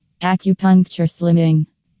Acupuncture Slimming.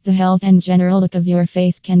 The health and general look of your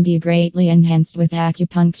face can be greatly enhanced with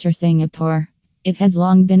Acupuncture Singapore. It has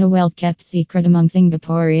long been a well-kept secret among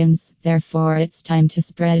Singaporeans, therefore it's time to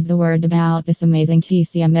spread the word about this amazing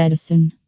TCM medicine.